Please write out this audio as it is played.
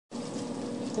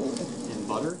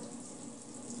butter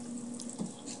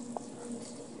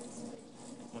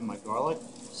and my garlic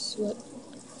Sweat.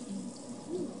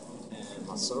 and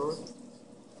my celery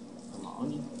and my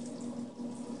onion.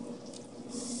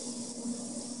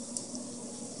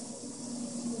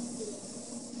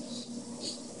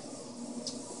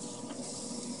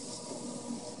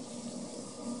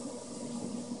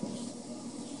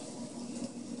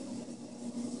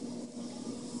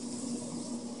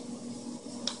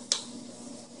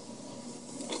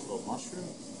 A little mushroom.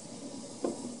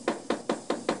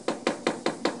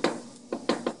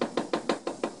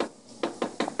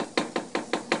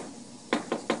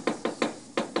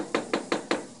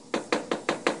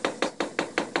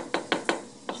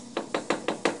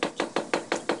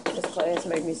 This class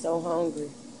make me so hungry.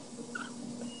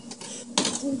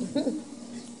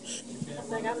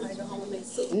 I might go home and make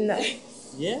soup. No,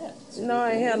 Yeah. no,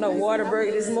 I ain't had no water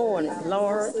break this morning.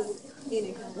 Lord,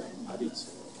 Any kind. I do too.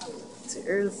 it's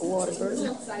early for water break.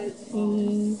 I'm excited.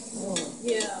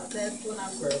 Yeah, that's when I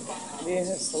was. Being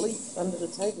her sleep under the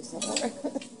table somewhere.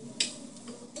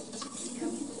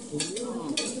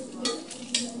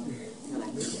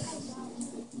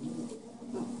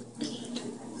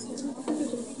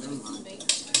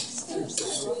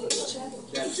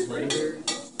 That blender,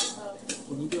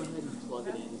 can you go ahead and plug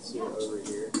it into over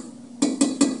here?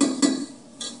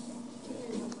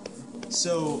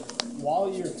 So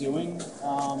while you're doing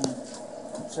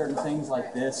certain things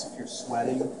like this, if you're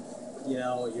sweating, you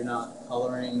know, you're not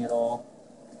coloring at all,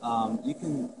 you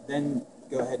can then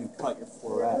go ahead and cut your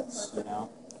florets, you know.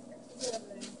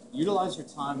 Utilize your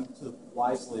time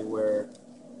wisely where,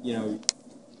 you know,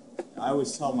 I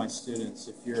always tell my students,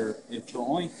 if the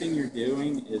only thing you're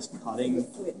doing is cutting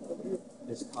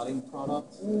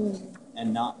product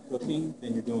and not cooking,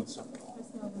 then you're doing something wrong.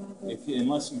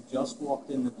 Unless you just walked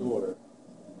in the door,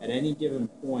 at any given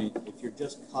point, if you're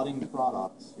just cutting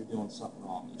product, you're doing something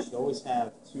wrong. You should always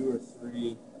have 2 or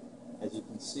 3, as you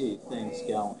can see, things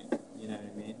going. You know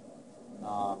what I mean?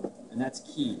 And that's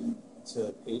key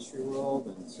to pastry world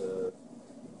and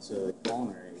to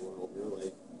culinary world,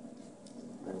 really.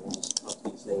 Right, we'll just cut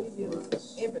these little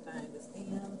florets. Everything, the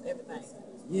stems, everything.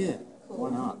 Yeah, why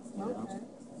not? You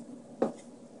know?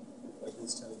 Like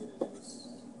this tell you to do is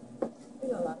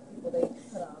You know, a lot of people, they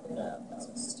cut all that out.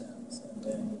 some stems and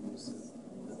then you use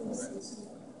the florets.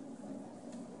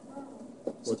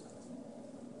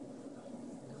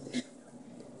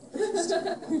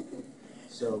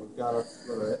 So we've got our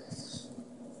florets.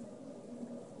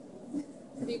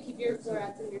 Do you keep your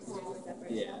florets and your stems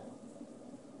separate? Yeah.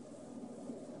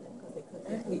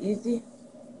 Easy.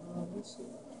 Fancy.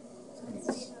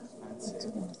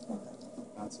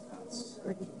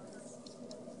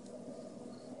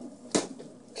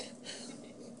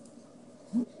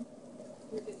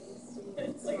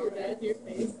 It's like your dad in your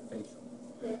face.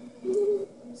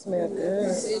 Smell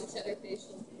good. Big cheddar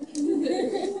facial.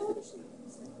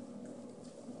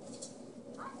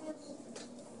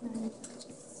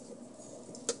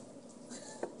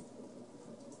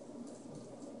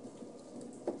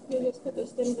 You just put the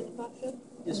stems in the pot, Chef?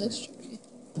 Yes, That's tricky.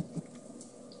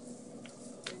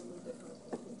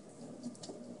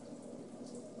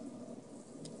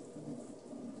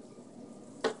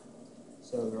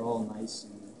 so they're all nice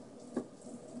and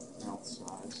mouth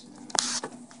size.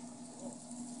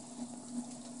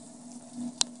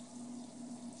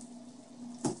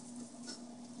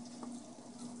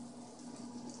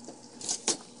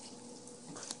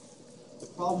 The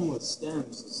problem with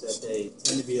stems is that they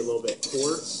tend to be a little bit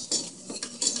coarse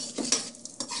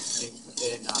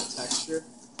in texture.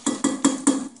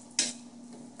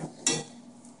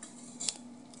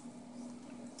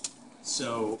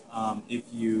 So if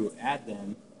you add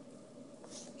them,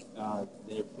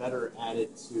 they're better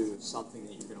added to something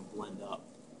that you're going to blend up,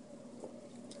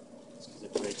 because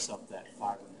it breaks up that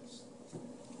fiberiness.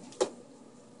 Does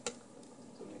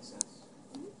that make sense?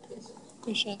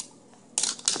 For sure.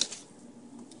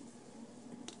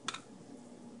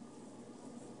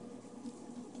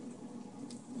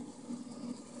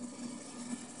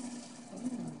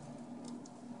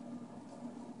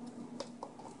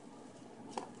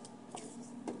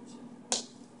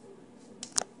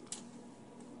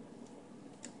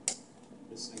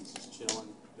 This thing's just chilling,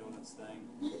 doing its thing.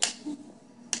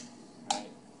 Right.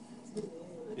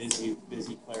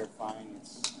 Busy clarifying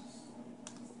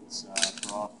its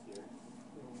broth here.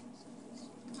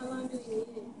 How long do you need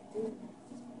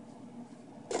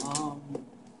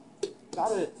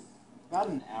it? About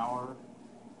an hour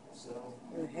or so.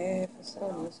 And a half or so.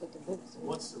 That's what the book says.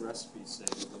 What's the recipe say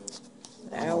to do?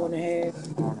 An hour and a half.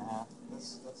 An hour and a half.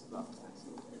 That's about nice.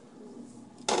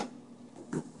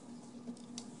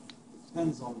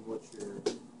 depends on what your,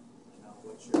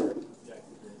 what your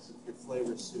objective is. If your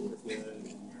flavor's super good and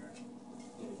you're,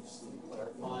 you just need to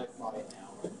clarify, probably an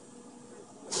hour. But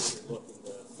if you're looking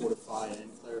to fortify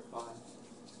and clarify.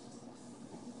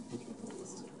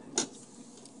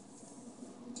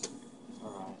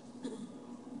 Alright.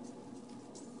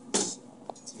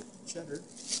 Take the cheddar.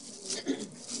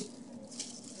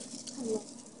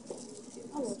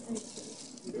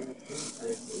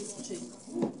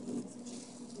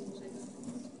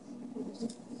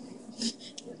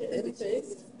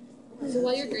 So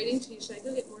while you're grating cheese, should I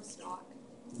go get more stock?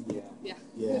 Yeah. Yeah.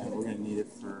 Yeah, we're gonna need it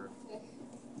for.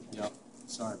 Yep.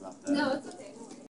 Sorry about that. No, it's okay.